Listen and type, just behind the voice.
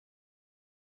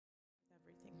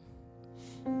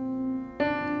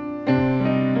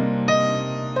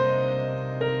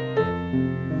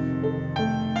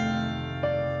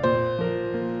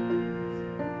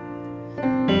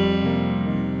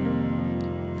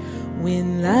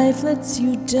When life lets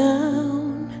you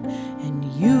down and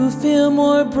you feel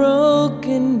more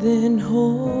broken than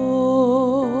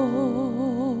whole,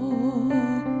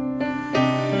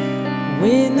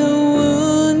 when the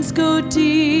wounds go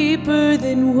deeper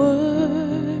than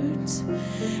words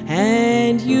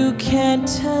and you can't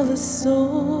tell a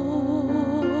soul,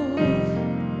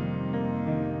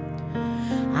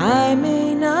 I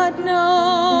may not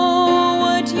know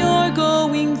what you're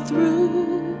going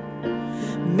through,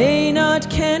 may not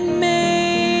can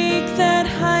make that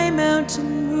high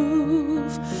mountain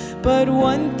move, but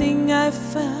one thing I've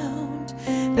found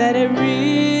that I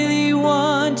really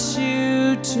want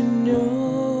you to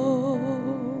know: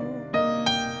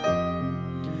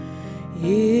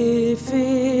 if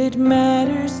it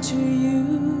matters to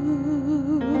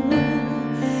you,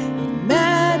 it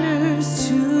matters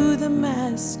to the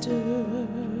Master.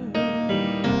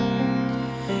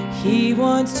 He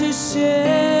wants to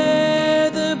share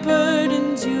the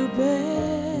burdens you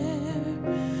bear,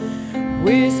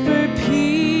 whisper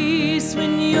peace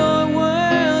when your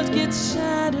world gets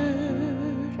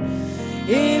shattered.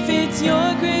 If it's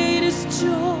your greatest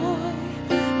joy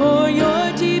or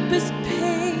your deepest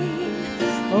pain,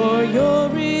 or you're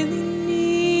really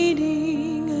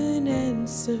needing an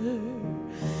answer,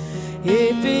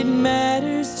 if it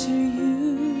matters to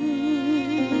you,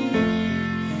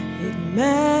 it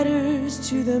matters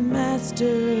to the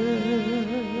Master.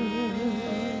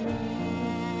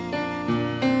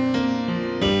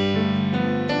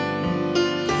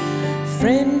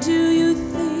 Friend, do you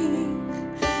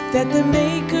think that the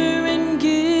maker and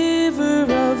giver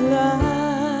of life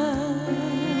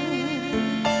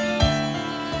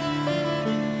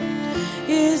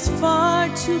is far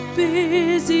too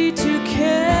busy to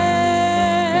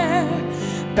care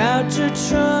about your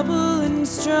trouble and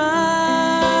strife?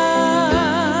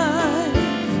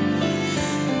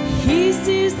 He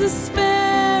sees the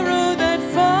sparrow that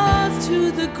falls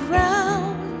to the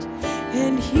ground,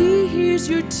 and he hears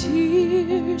your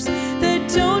tears that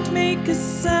don't make a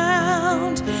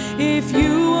sound. If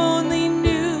you only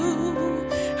knew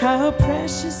how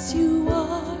precious you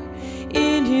are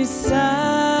in his sight.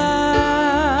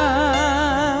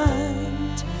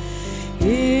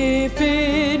 If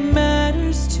it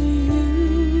matters to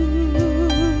you,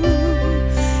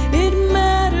 it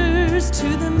matters to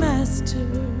the Master.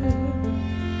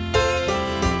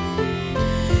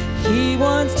 He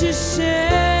wants to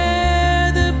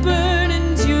share the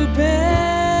burdens you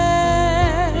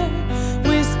bear,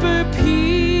 whisper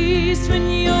peace when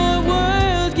your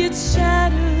world gets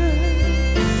shattered.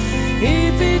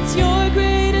 If it's your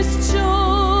greatest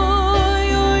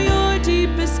joy or your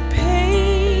deepest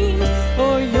pain,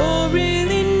 or you're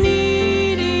really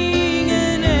needing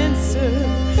an answer,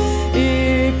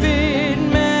 if it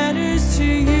matters to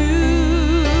you,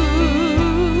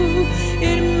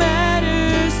 it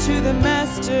matters to the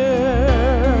Master.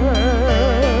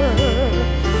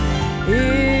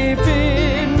 If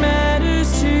it matters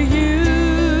to you,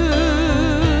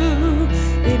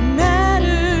 it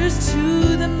matters to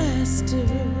the Master.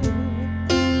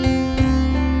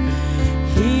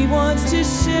 He wants to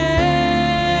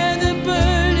share the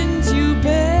burdens you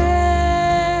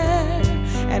bear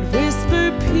and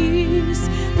whisper peace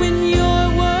when your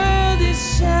world is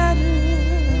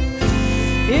shattered.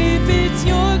 If it's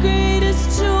your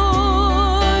greatest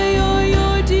joy or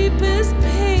your deepest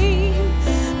pain,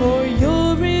 or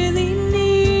you're really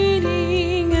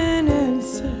needing an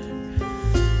answer,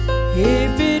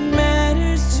 if it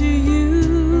matters to you,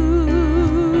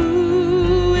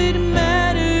 it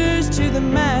matters to the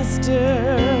Master.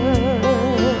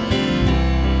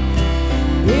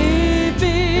 If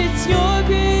it's your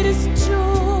greatest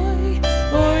joy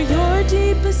or your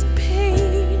deepest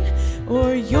pain,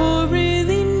 or you're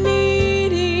really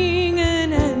needing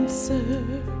an answer,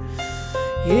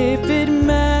 if it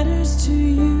matters to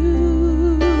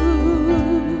you,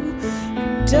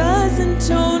 it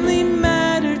doesn't only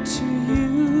matter to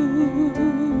you.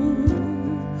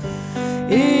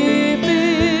 If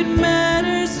it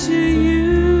matters to you,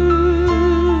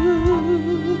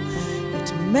 it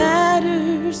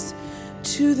matters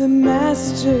to the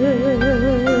Master.